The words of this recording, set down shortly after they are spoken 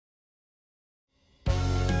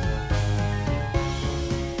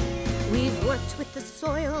worked with the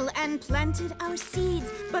soil and planted our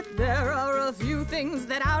seeds, but there are a few things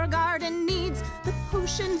that our garden needs. The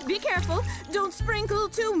potion, be careful, don't sprinkle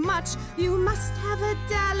too much. You must have a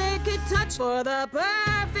delicate touch for the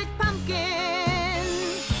perfect pumpkin.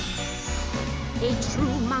 A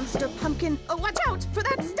true monster pumpkin, oh watch out for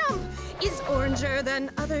that stump, is oranger than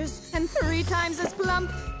others and 3 times as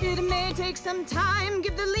plump. It may take some time,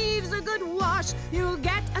 give the leaves a good wash. You'll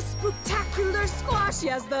get a spooktacular squash,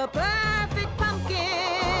 yes, the perfect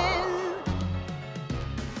pumpkin.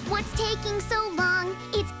 What's taking so long?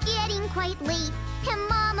 It's getting quite late, and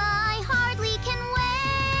Mama, I hardly can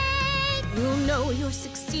wait. You'll know you're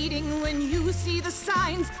succeeding when you see the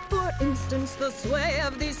signs. For instance, the sway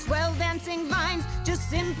of these swell dancing vines. Just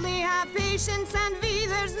simply have patience and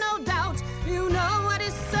there's no doubt. You know what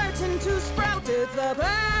is certain to sprout. It's the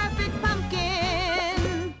perfect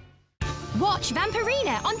pumpkin. Watch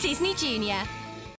Vampirina on Disney Junior.